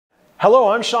Hello,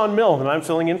 I'm Sean Milne, and I'm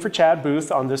filling in for Chad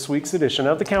Booth on this week's edition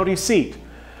of The County Seat.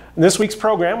 In this week's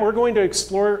program, we're going to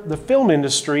explore the film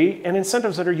industry and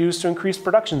incentives that are used to increase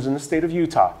productions in the state of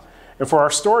Utah. And for our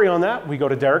story on that, we go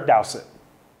to Derek Dowsett.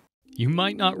 You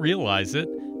might not realize it,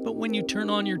 but when you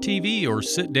turn on your TV or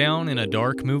sit down in a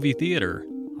dark movie theater,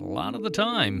 a lot of the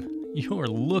time, you're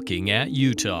looking at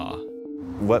Utah.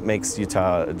 What makes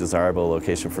Utah a desirable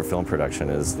location for film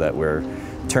production is that we're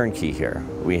turnkey here.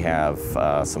 We have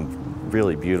some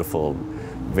really beautiful,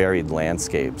 varied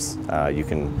landscapes. You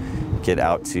can get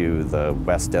out to the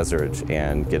West Desert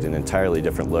and get an entirely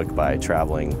different look by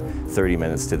traveling 30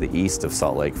 minutes to the east of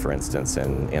Salt Lake, for instance,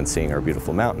 and seeing our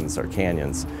beautiful mountains, our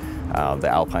canyons, the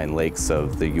alpine lakes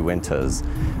of the Uintas.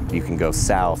 You can go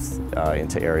south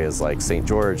into areas like St.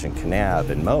 George and Kanab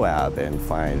and Moab and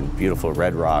find beautiful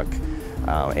red rock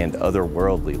and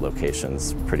otherworldly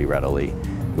locations pretty readily.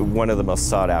 One of the most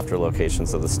sought after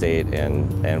locations of the state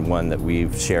and one that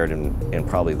we've shared in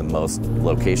probably the most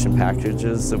location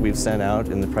packages that we've sent out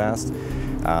in the past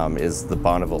is the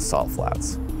Bonneville Salt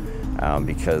Flats,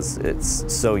 because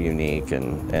it's so unique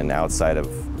and outside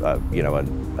of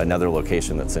another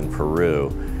location that's in Peru,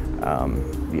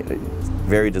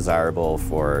 very desirable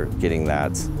for getting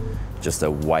that just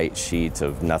a white sheet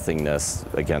of nothingness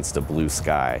against a blue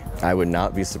sky. I would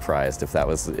not be surprised if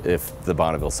the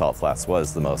Bonneville Salt Flats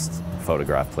was the most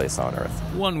photographed place on Earth.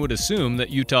 One would assume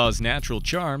that Utah's natural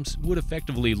charms would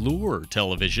effectively lure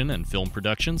television and film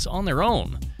productions on their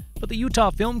own, but the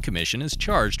Utah Film Commission is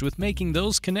charged with making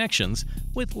those connections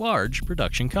with large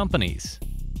production companies.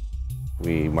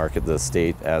 We market the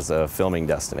state as a filming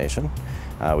destination.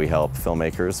 We help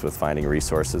filmmakers with finding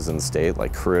resources in the state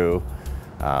like crew,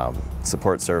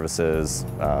 support services,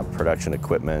 production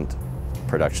equipment,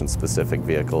 production-specific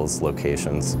vehicles,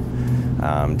 locations.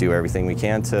 Do everything we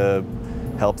can to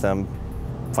help them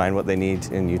find what they need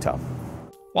in Utah.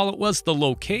 While it was the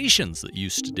locations that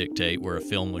used to dictate where a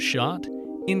film was shot,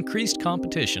 increased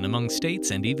competition among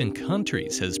states and even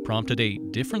countries has prompted a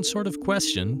different sort of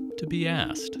question to be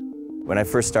asked. When I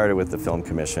first started with the Film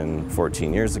Commission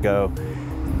 14 years ago,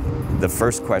 the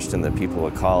first question that people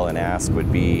would call and ask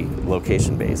would be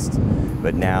location-based.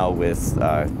 But now with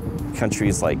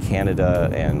countries like Canada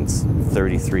and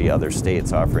 33 other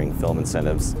states offering film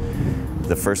incentives,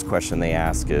 the first question they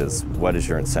ask is, what is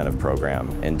your incentive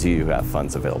program and do you have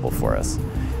funds available for us?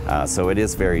 So it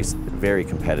is very, very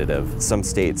competitive. Some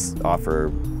states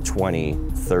offer 20,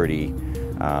 30,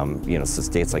 so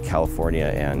states like California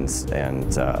and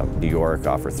New York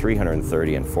offer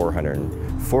 $330 and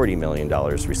 $440 million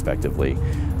respectively.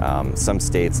 Some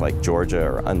states like Georgia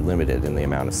are unlimited in the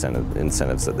amount of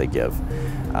incentives that they give.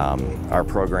 Our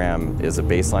program is a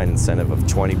baseline incentive of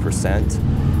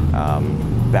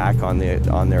 20% back on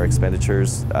their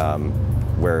expenditures,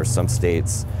 where some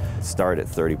states start at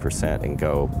 30% and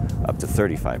go up to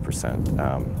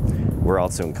 35%. We're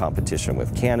also in competition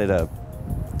with Canada.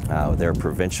 There are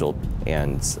provincial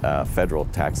and federal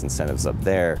tax incentives up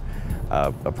there.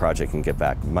 A project can get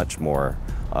back much more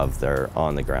of their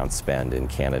on-the-ground spend in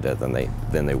Canada than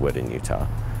they would in Utah.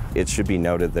 It should be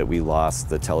noted that we lost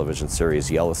the television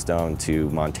series Yellowstone to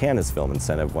Montana's film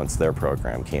incentive once their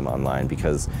program came online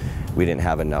because we didn't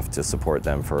have enough to support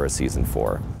them for a season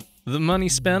 4. The money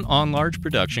spent on large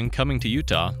production coming to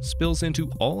Utah spills into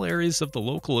all areas of the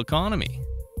local economy.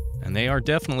 And they are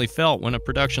definitely felt when a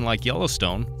production like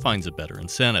Yellowstone finds a better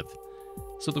incentive.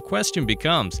 So the question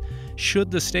becomes, should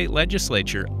the state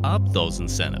legislature up those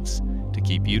incentives to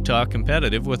keep Utah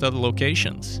competitive with other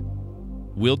locations?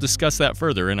 We'll discuss that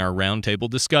further in our roundtable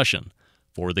discussion.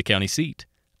 For the County Seat,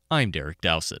 I'm Derek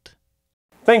Dowsett.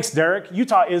 Thanks, Derek.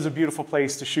 Utah is a beautiful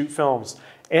place to shoot films.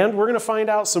 And we're going to find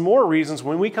out some more reasons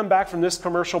when we come back from this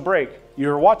commercial break.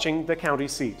 You're watching The County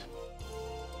Seat.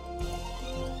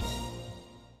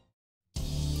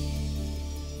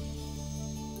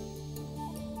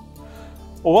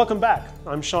 Well, welcome back.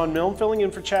 I'm Sean Milne, filling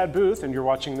in for Chad Booth, and you're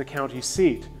watching The County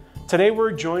Seat. Today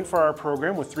we're joined for our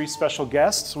program with 3 special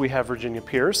guests. We have Virginia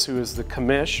Pierce, who is the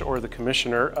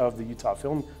commissioner of the Utah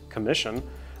Film Commission.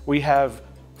 We have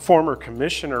former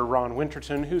Commissioner Ron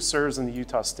Winterton, who serves in the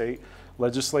Utah State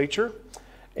Legislature.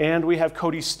 And we have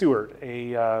Cody Stewart,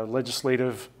 a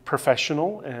legislative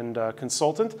professional and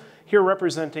consultant, here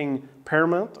representing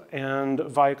Paramount and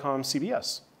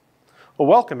ViacomCBS. Well,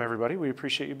 welcome everybody. We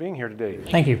appreciate you being here today.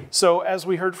 Thank you. So as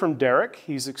we heard from Derek,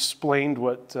 he's explained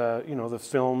what the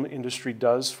film industry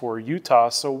does for Utah.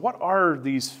 So what are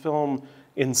these film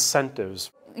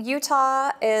incentives?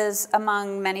 Utah is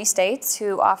among many states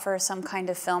who offer some kind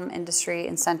of film industry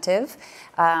incentive.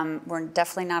 We're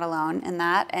definitely not alone in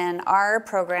that. And our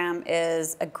program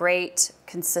is a great,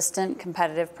 consistent,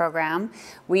 competitive program.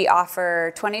 We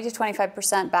offer 20 to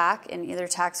 25% back in either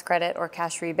tax credit or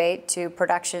cash rebate to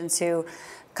productions who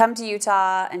come to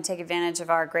Utah and take advantage of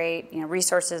our great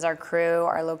resources, our crew,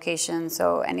 our location.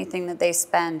 So anything that they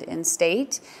spend in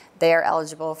state, they are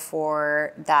eligible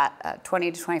for that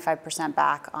 20 to 25%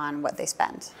 back on what they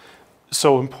spend.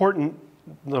 So important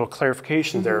little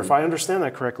clarification there. If I understand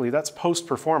that correctly, that's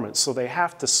post-performance. So they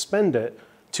have to spend it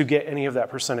to get any of that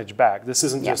percentage back. This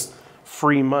isn't just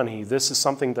free money. This is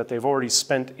something that they've already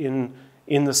spent in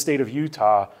the state of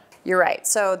Utah. You're right.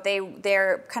 So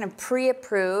they're kind of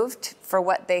pre-approved for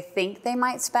what they think they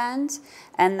might spend.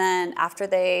 And then after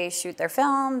they shoot their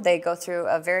film, they go through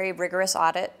a very rigorous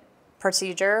audit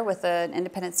procedure with an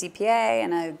independent CPA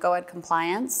and a GOED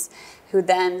compliance, who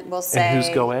then will say... And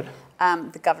who's GOED?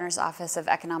 The Governor's Office of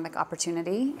Economic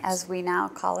Opportunity, as we now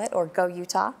call it, or Go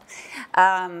Utah.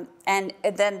 And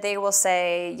then they will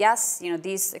say, yes,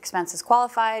 these expenses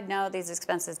qualified, no, these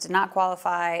expenses did not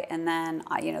qualify, and then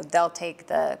they'll take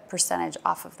the percentage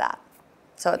off of that.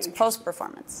 So it's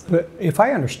post-performance. But if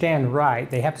I understand right,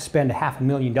 they have to spend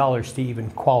 $500,000 to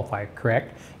even qualify,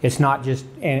 correct? It's not just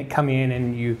come in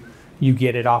and you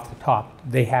get it off the top.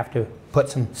 They have to put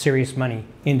some serious money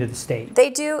into the state. They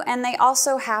do, and they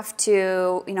also have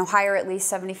to, hire at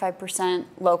least 75%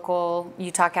 local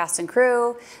Utah cast and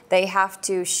crew. They have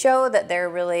to show that they're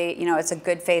really, it's a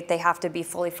good faith. They have to be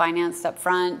fully financed up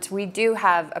front. We do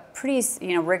have a pretty,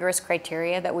 rigorous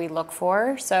criteria that we look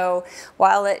for. So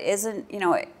while it isn't,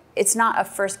 it's not a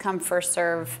first come, first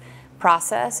serve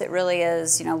process. It really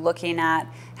is, looking at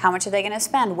how much are they going to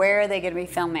spend, where are they going to be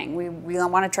filming. We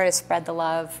want to try to spread the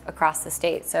love across the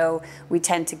state, so we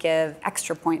tend to give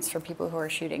extra points for people who are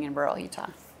shooting in rural Utah.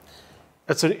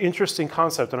 That's an interesting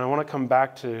concept, and I want to come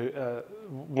back to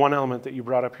one element that you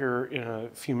brought up here in a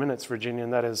few minutes, Virginia,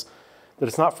 and that is that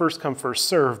it's not first come, first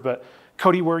serve. But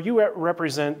Cody, where you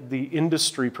represent the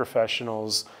industry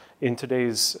professionals in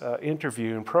today's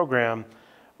interview and program,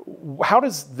 how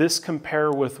does this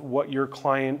compare with what your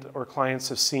client or clients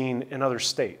have seen in other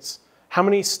states? How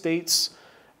many states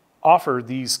offer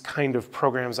these kind of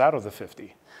programs out of the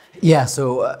 50? Yeah,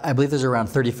 so I believe there's around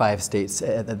 35 states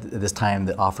at this time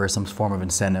that offer some form of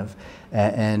incentive.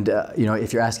 And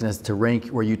if you're asking us to rank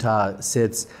where Utah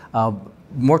sits,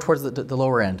 more towards the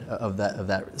lower end of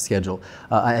that schedule.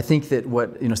 I think that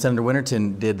what Senator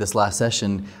Winterton did this last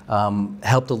session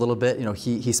helped a little bit.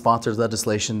 He sponsored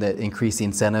legislation that increased the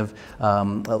incentive,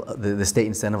 the state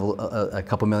incentive, a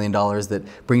couple $1 million that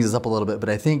brings us up a little bit. But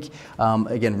I think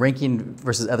again, ranking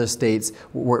versus other states,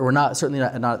 we're not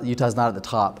Utah's not at the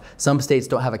top. Some states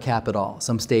don't have a cap at all.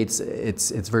 Some states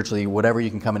it's virtually whatever you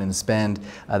can come in and spend.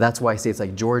 That's why states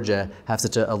like Georgia have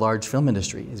such a large film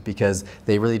industry, is because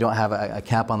they really don't have a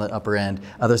cap on the upper end.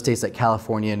 Other states like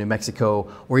California, New Mexico,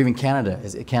 or even Canada.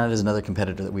 Canada is another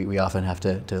competitor that we often have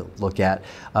to look at.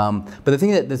 But the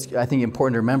thing that's I think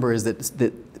important to remember is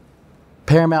that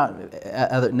Paramount,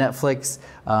 Netflix,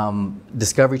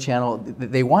 Discovery Channel,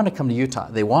 they want to come to Utah.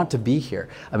 They want to be here.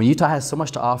 I mean, Utah has so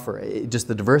much to offer. Just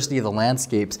the diversity of the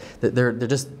landscapes, that they're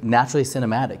just naturally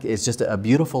cinematic. It's just a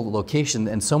beautiful location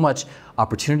and so much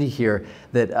opportunity here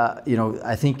that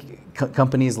I think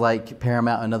companies like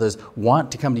Paramount and others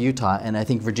want to come to Utah. And I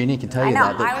think Virginia can tell you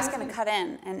that. I was going to cut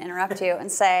in and interrupt you and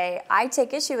say I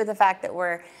take issue with the fact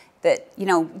that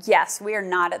yes, we are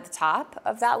not at the top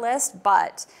of that list,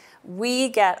 but we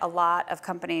get a lot of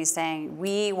companies saying,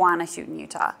 we want to shoot in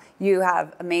Utah. You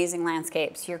have amazing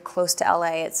landscapes. You're close to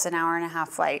LA. It's an 1.5 hour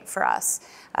flight for us.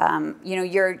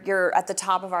 You're at the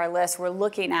top of our list. We're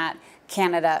looking at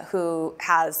Canada, who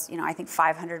has, I think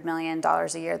 $500 million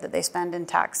a year that they spend in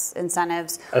tax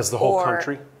incentives. As the whole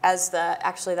country?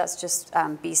 Actually, that's just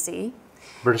BC.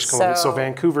 British Columbia. So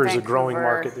Vancouver is a growing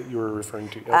market that you were referring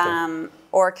to. Okay.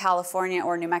 Or California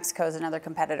or New Mexico is another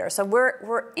competitor. So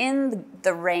we're in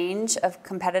the range of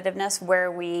competitiveness.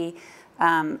 Where we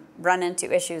run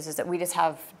into issues is that we just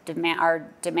have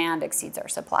our demand exceeds our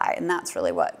supply, and that's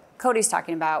really what Cody's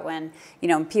talking about when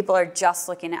people are just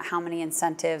looking at how many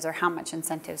incentives or how much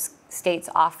incentives states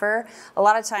offer. A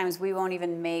lot of times we won't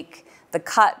even make the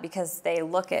cut because they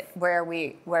look at where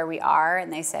we are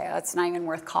and they say, oh, it's not even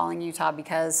worth calling Utah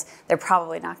because they're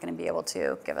probably not going to be able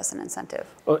to give us an incentive.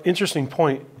 Well, interesting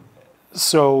point.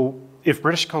 So if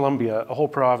British Columbia, a whole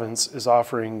province, is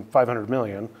offering $500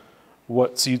 million,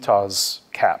 what's Utah's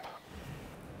cap?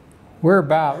 We're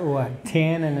about, what,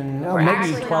 10 and then We're maybe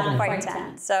actually 12 not and quite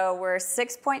 10. So we're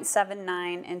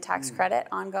 6.79 in tax credit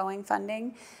ongoing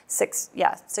funding, 6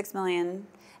 million,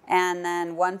 and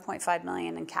then 1.5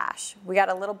 million in cash. We got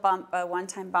a little bump, a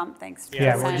one-time bump, thanks to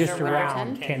Yeah, we're Senator just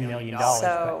around Winterton. $10 million.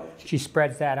 So But she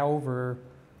spreads that over,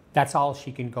 that's all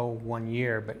she can go 1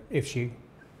 year. But if she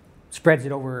spreads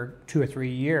it over 2 or 3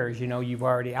 years, you know, you've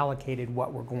already allocated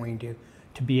what we're going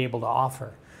to be able to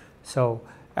offer. So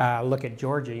look at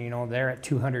Georgia, you know, they're at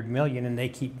 200 million and they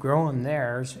keep growing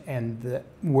theirs, and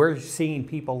we're seeing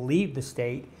people leave the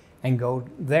state and go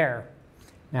there.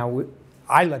 Now,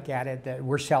 I look at it that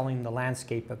we're selling the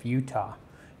landscape of Utah.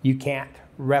 You can't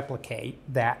replicate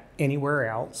that anywhere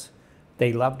else.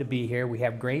 They love to be here. We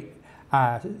have great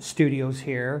studios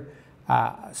here,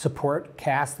 support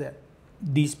cast that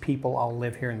these people all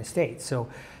live here in the States. So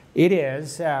it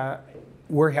is,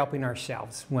 we're helping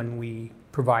ourselves when we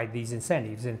provide these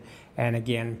incentives. And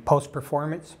again,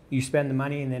 post-performance, you spend the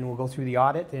money and then we'll go through the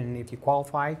audit, and if you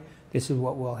qualify, this is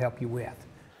what we'll help you with.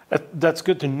 That's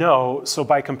good to know. So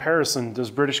by comparison, does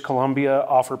British Columbia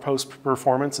offer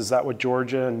post-performance? Is that what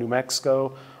Georgia and New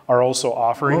Mexico are also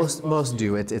offering? Most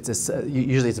do.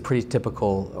 Usually it's a pretty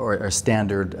typical or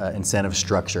standard incentive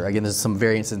structure. Again, there's some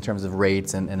variance in terms of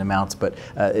rates and amounts, but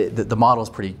the model is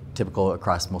pretty typical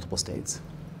across multiple states.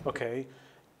 Okay.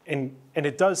 And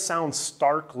it does sound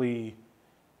starkly,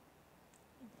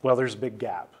 well, there's a big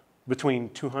gap between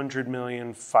 200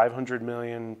 million, 500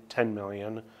 million, 10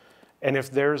 million. And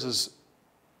if theirs is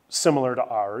similar to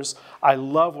ours, I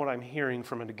love what I'm hearing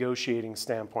from a negotiating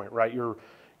standpoint, right?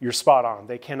 You're spot on.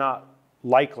 They cannot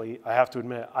likely, I have to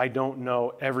admit, I don't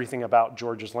know everything about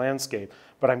Georgia's landscape,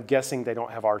 but I'm guessing they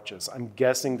don't have arches. I'm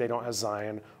guessing they don't have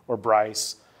Zion or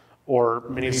Bryce or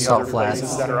many of the other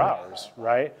places that are ours,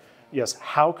 right? Yes,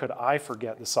 how could I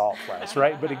forget the salt flats,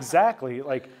 right? But exactly,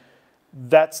 like,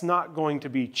 that's not going to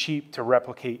be cheap to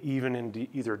replicate even in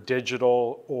either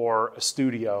digital or a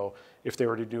studio if they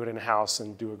were to do it in-house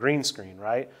and do a green screen,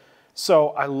 right? So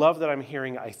I love that I'm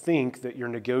hearing, I think, that you're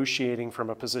negotiating from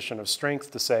a position of strength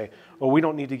to say, well, we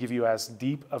don't need to give you as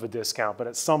deep of a discount, but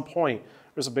at some point,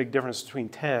 there's a big difference between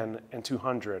 10 and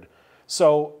 200.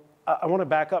 So I want to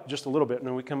back up just a little bit, and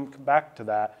then we can come back to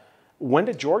that. When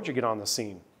did Georgia get on the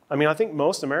scene? I mean, I think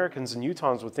most Americans and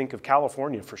Utahns would think of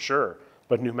California for sure,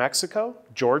 but New Mexico,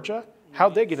 Georgia,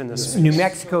 how'd they get in this space? New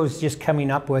Mexico's just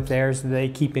coming up with theirs. They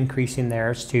keep increasing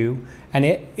theirs too. And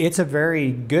it's a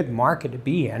very good market to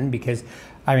be in because,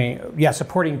 I mean, yeah,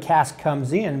 supporting cast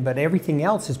comes in, but everything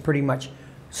else is pretty much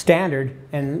standard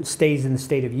and stays in the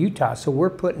state of Utah. So we're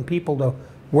putting people to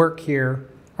work here,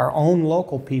 our own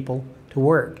local people to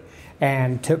work.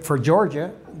 And for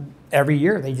Georgia, every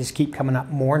year they just keep coming up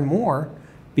more and more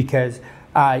because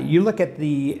you look at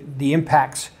the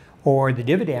impacts or the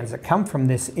dividends that come from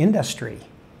this industry.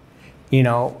 You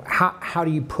know, how do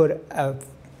you put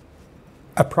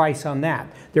a price on that?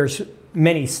 There's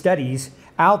many studies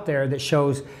out there that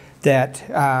shows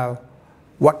that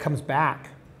what comes back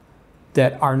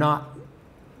that are not,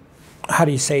 how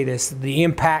do you say this, the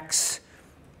impacts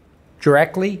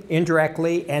directly,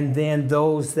 indirectly, and then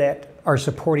those that are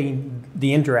supporting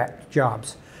the indirect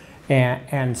jobs.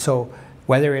 And so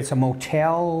whether it's a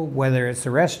motel, whether it's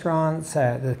the restaurants,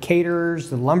 the caterers,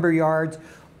 the lumber yards,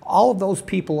 all of those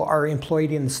people are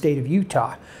employed in the state of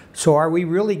Utah. So are we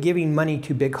really giving money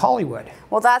to big Hollywood?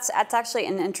 Well, that's actually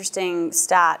an interesting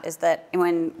stat, is that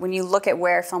when you look at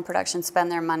where film productions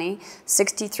spend their money,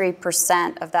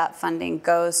 63% of that funding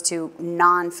goes to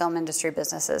non-film industry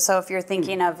businesses. So if you're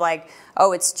thinking of like,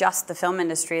 oh, it's just the film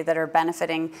industry that are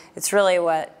benefiting, it's really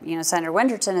what, you know, Senator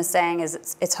Winterton is saying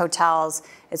is it's hotels,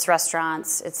 it's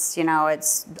restaurants, it's, you know,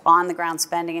 it's on the ground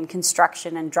spending and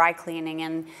construction and dry cleaning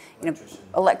and, you know,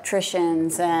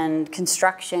 electricians and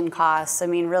construction costs. I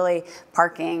mean, really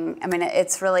parking. I mean,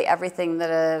 it's really everything that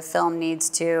a film needs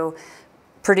to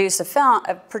produce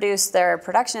produce their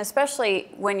production,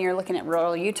 especially when you're looking at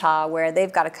rural Utah where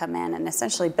they've got to come in and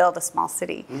essentially build a small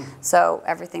city. So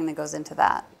everything that goes into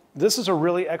that. This is a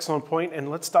really excellent point,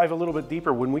 and let's dive a little bit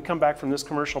deeper when we come back from this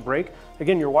commercial break.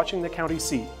 Again, you're watching The County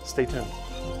Seat. Stay tuned.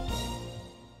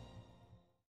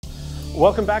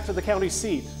 Welcome back to The County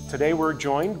Seat. Today we're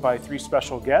joined by 3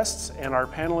 special guests, and our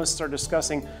panelists are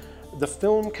discussing the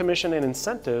Film Commission and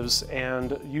incentives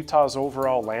and Utah's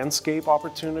overall landscape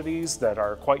opportunities that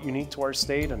are quite unique to our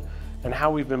state, and how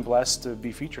we've been blessed to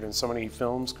be featured in so many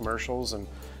films, commercials,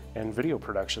 and video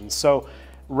productions. So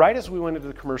right as we went into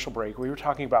the commercial break, we were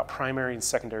talking about primary and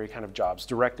secondary kind of jobs,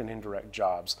 direct and indirect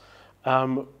jobs.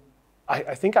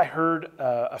 I think I heard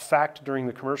a fact during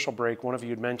the commercial break. One of you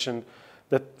had mentioned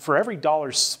that for every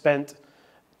dollar spent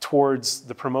towards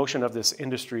the promotion of this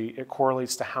industry, it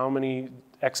correlates to how many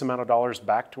X amount of dollars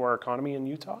back to our economy in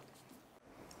Utah?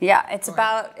 Yeah, it's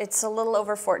a little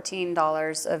over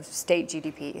 $14 of state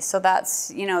GDP. So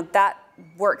that's, you know, that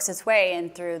works its way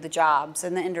in through the jobs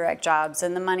and the indirect jobs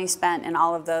and the money spent in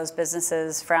all of those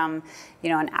businesses, from, you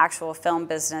know, an actual film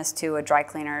business to a dry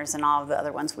cleaners and all of the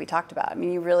other ones we talked about. I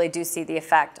mean, you really do see the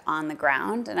effect on the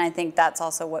ground, and I think that's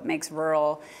also what makes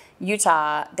rural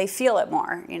Utah, they feel it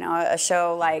more. You know, a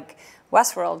show like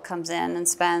Westworld comes in and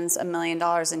spends $1 million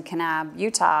in Kanab,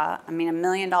 Utah. I mean, $1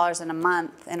 million in a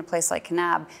month in a place like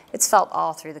Kanab, it's felt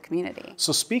all through the community.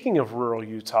 So speaking of rural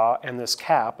Utah and this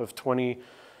cap of $10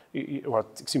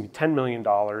 million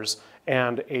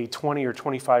and a 20 or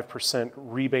 25%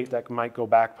 rebate that might go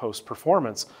back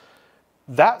post-performance,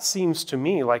 that seems to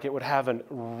me like it would have a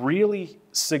really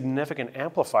significant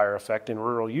amplifier effect in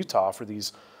rural Utah for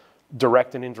these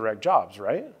direct and indirect jobs,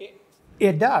 right?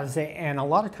 It does, and a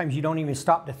lot of times you don't even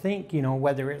stop to think, you know,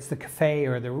 whether it's the cafe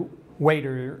or the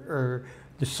waiter or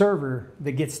the server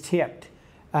that gets tipped.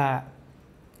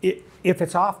 If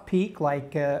it's off peak,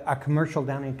 like a commercial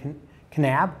down in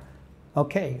Kanab,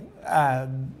 okay,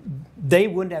 they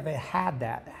wouldn't have had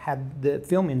that had the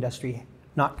film industry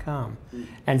not come.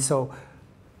 And so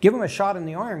give them a shot in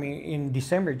the arm in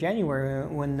December, January,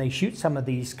 when they shoot some of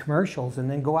these commercials and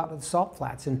then go out to the salt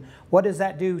flats. And what does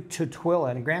that do to Twilla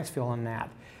and Grantsville and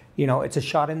that? You know, it's a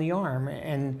shot in the arm.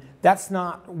 And that's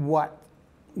not what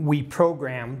we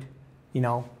programmed. You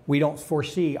know, we don't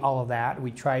foresee all of that.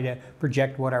 We try to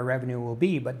project what our revenue will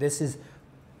be, but this is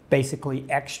basically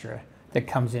extra that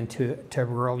comes into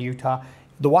rural Utah.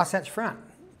 The Wasatch Front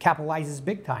capitalizes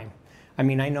big time. I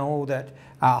mean, I know that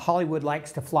Hollywood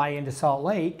likes to fly into Salt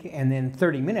Lake, and then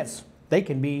 30 minutes they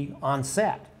can be on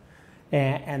set,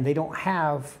 and they don't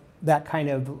have that kind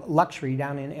of luxury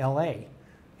down in LA.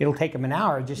 It'll take them an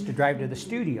hour just to drive to the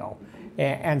studio,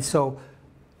 and so,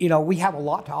 you know, we have a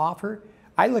lot to offer.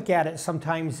 I look at it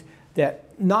sometimes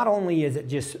that not only is it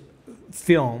just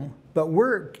film, but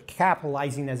we're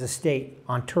capitalizing as a state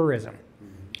on tourism.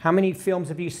 How many films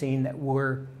have you seen that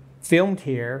were filmed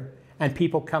here and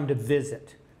people come to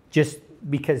visit just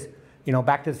because, you know,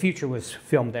 Back to the Future was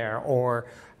filmed there, or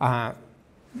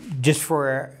just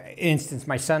for instance,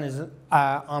 my son is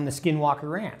on the Skinwalker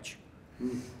Ranch.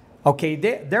 Okay,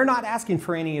 they're not asking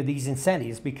for any of these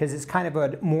incentives because it's kind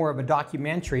of more of a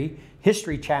documentary.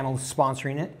 History Channel is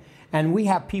sponsoring it, and we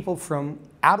have people from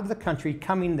out of the country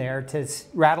coming there to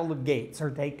rattle the gates or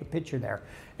take a picture there.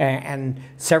 And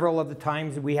several of the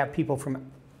times we have people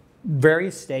from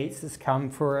various states that's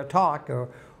come for a talk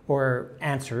or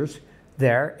answers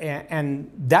there,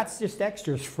 and that's just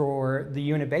extras for the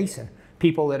Uinta Basin.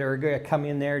 People that are going to come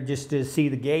in there just to see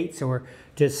the gates or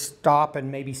just stop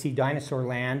and maybe see dinosaur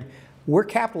land. We're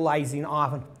capitalizing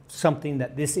on something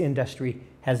that this industry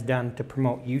has done to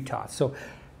promote Utah. So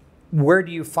where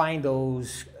do you find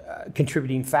those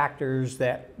contributing factors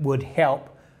that would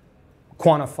help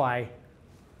quantify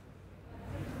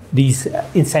these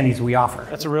incentives we offer?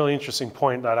 That's a really interesting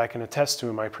point that I can attest to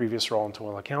in my previous role in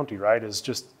Tooele County, right? Is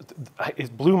just,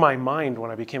 it blew my mind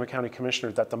when I became a county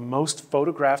commissioner that the most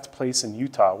photographed place in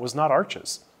Utah was not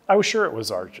Arches. I was sure it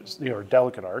was Arches, you know,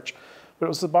 Delicate Arch, but it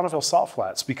was the Bonneville Salt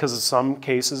Flats, because in some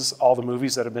cases, all the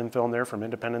movies that have been filmed there, from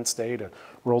Independence Day to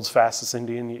World's Fastest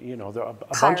Indian, you know, a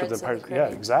bunch of them. Yeah,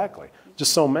 exactly.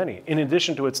 Just so many, in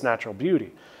addition to its natural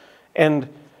beauty. And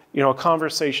you know, a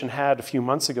conversation had a few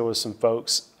months ago with some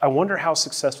folks, I wonder how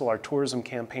successful our tourism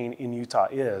campaign in Utah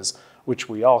is, which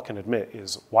we all can admit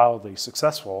is wildly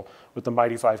successful with the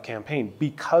Mighty Five campaign,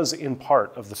 because in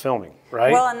part of the filming,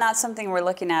 right? Well, and that's something we're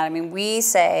looking at. I mean, we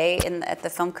say at the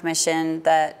Film Commission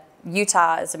that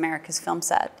Utah is America's film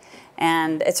set.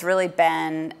 And it's really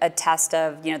been a test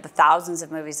of, you know, the thousands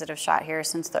of movies that have shot here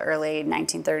since the early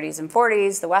 1930s and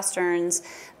 40s, the Westerns,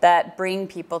 that bring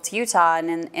people to Utah.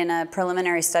 And in a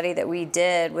preliminary study that we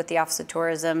did with the Office of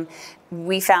Tourism,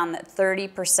 we found that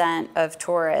 30% of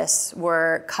tourists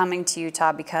were coming to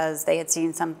Utah because they had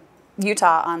seen some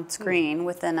Utah on screen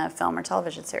within a film or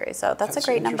television series. So that's a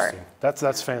great number.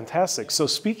 That's fantastic. So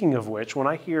speaking of which, when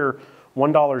I hear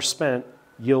 $1 spent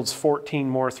yields 14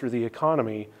 more through the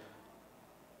economy,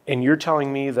 and you're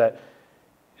telling me that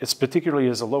it's particularly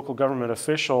as a local government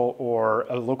official or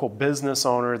a local business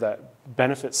owner that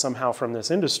benefits somehow from this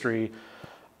industry,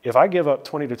 if I give up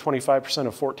 20 to 25%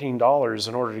 of $14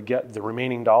 in order to get the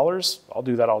remaining dollars, I'll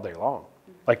do that all day long.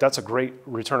 Like, that's a great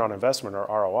return on investment, or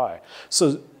ROI.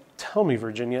 So tell me,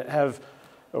 Virginia,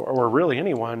 or really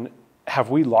anyone, have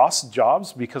we lost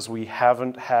jobs because we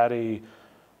haven't had a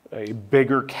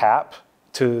bigger cap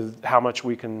to how much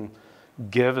we can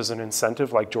give as an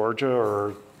incentive, like Georgia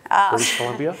or British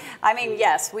Columbia? I mean,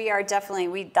 yes, we are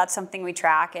definitely, that's something we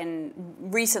track. And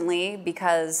recently,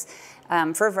 because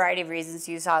for a variety of reasons,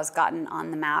 Utah has gotten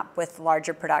on the map with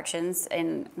larger productions,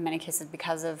 in many cases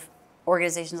because of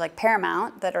organizations like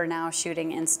Paramount that are now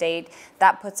shooting in state.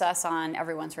 That puts us on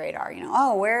everyone's radar.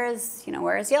 Oh, where is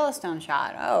Yellowstone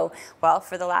shot? Oh, well,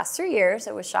 for the last 3 years,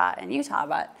 it was shot in Utah.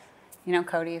 But,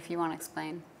 Cody, if you want to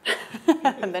explain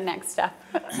the next step.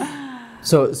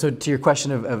 So to your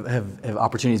question of have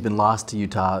opportunities been lost to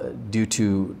Utah due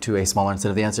to a smaller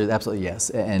incentive? The answer is absolutely yes.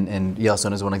 And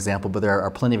Yellowstone is one example, but there are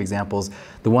plenty of examples.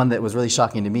 The one that was really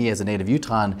shocking to me as a native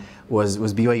Utahn was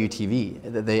BYU TV.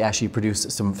 They actually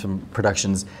produced some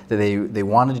productions that they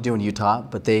wanted to do in Utah,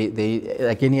 but they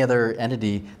like any other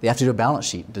entity, they have to do a balance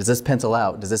sheet. Does this pencil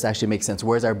out? Does this actually make sense?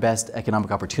 Where's our best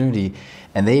economic opportunity?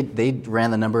 And they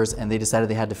ran the numbers and they decided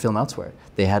they had to film elsewhere.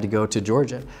 They had to go to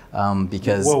Georgia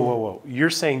because... Whoa. You're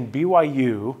saying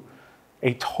BYU,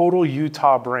 a total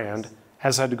Utah brand,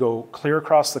 has had to go clear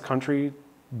across the country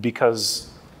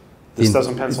because this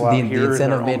doesn't pencil out here. The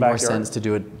incentive made more sense to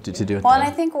do it. Well, and I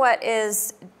think what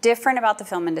is different about the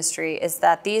film industry is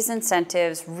that these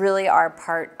incentives really are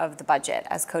part of the budget,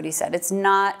 as Cody said. It's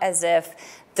not as if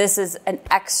this is an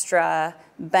extra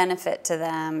benefit to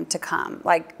them to come.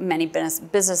 Like many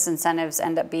business incentives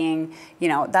end up being,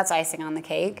 that's icing on the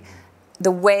cake. The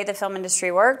way the film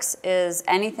industry works is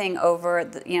anything over,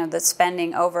 the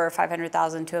spending over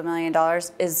 $500,000 to $1 million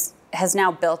has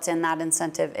now built in that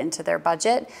incentive into their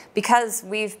budget because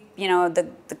we've,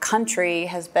 the country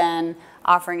has been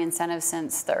offering incentives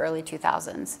since the early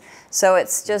 2000s. So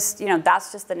it's just,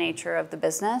 that's just the nature of the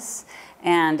business.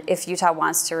 And if Utah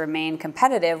wants to remain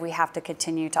competitive, we have to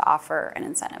continue to offer an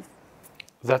incentive.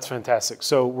 That's fantastic.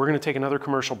 So we're going to take another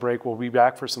commercial break. We'll be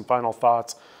back for some final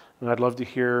thoughts. And I'd love to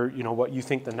hear, what you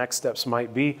think the next steps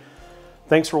might be.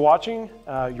 Thanks for watching.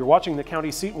 You're watching The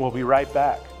County Seat, and we'll be right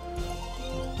back.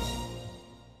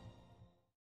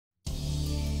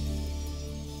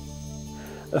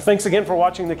 Thanks again for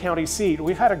watching The County Seat.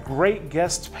 We've had a great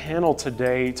guest panel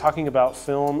today talking about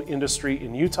film industry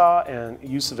in Utah and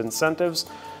use of incentives.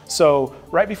 So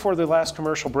right before the last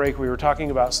commercial break, we were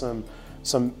talking about some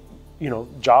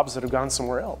jobs that have gone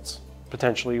somewhere else,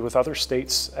 potentially with other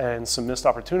states, and some missed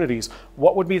opportunities.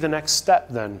 What would be the next step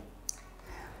then?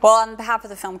 Well, on behalf of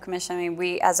the Film Commission,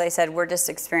 as I said, we're just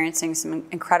experiencing some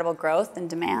incredible growth and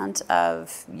demand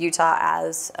of Utah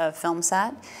as a film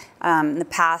set. In the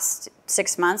past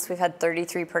 6 months, we've had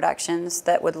 33 productions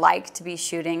that would like to be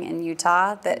shooting in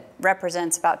Utah that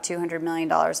represents about $200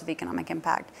 million of economic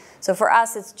impact. So for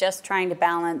us, it's just trying to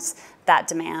balance that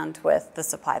demand with the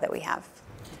supply that we have.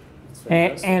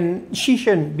 And she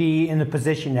shouldn't be in the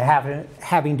position of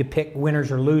having to pick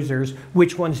winners or losers.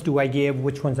 Which ones do I give,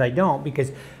 which ones I don't,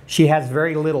 because she has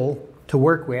very little to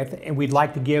work with, and we'd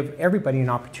like to give everybody an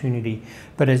opportunity.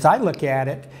 But as I look at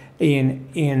it,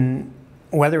 in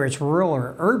whether it's rural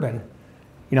or urban,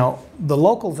 the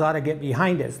locals ought to get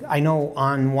behind us. I know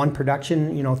on one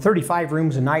production, 35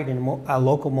 rooms a night in a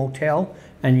local motel,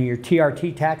 and your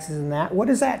TRT taxes and that, what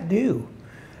does that do?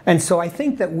 And so I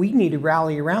think that we need to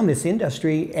rally around this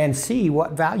industry and see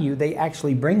what value they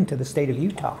actually bring to the state of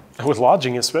Utah. With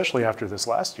lodging, especially after this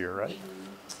last year, right?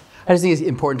 I just think it's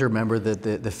important to remember that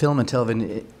the film and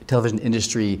television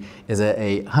industry is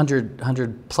a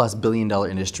 $100+ billion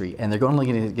industry, and they're only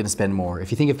going to spend more. If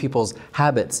you think of people's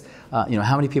habits,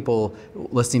 how many people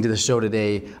listening to the show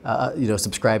today,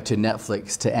 subscribe to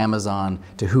Netflix, to Amazon,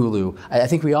 to Hulu? I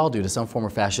think we all do to some form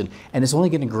or fashion, and it's only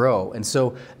going to grow. And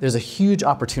so there's a huge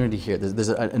opportunity here. There's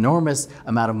an enormous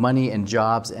amount of money and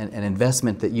jobs and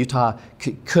investment that Utah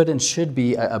could and should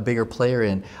be a bigger player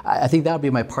in. I think that would be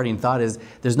my parting thought: is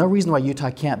there's no reason why Utah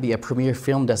can't be a premier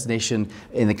film destination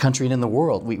in the country and in the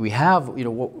world. We have,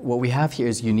 what we have here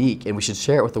is unique, and we should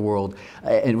share it with the world.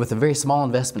 And with a very small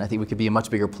investment, I think we could be a much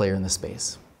bigger player in this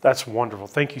space. That's wonderful.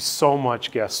 Thank you so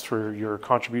much, guests, for your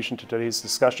contribution to today's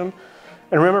discussion.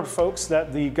 And remember, folks,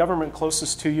 that the government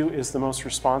closest to you is the most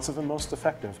responsive and most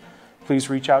effective. Please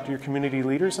reach out to your community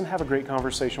leaders and have a great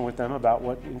conversation with them about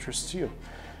what interests you.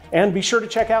 And be sure to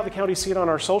check out The County Seat on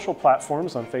our social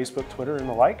platforms on Facebook, Twitter, and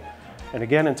the like. And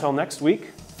again, until next week,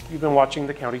 you've been watching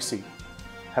The County Seat.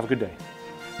 Have a good day.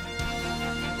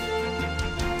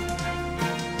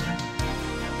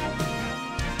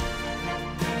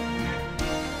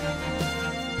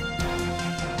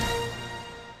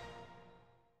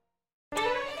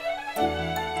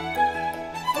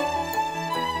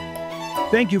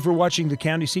 Thank you for watching The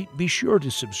County Seat. Be sure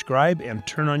to subscribe and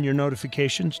turn on your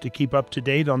notifications to keep up to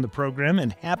date on the program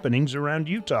and happenings around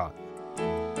Utah.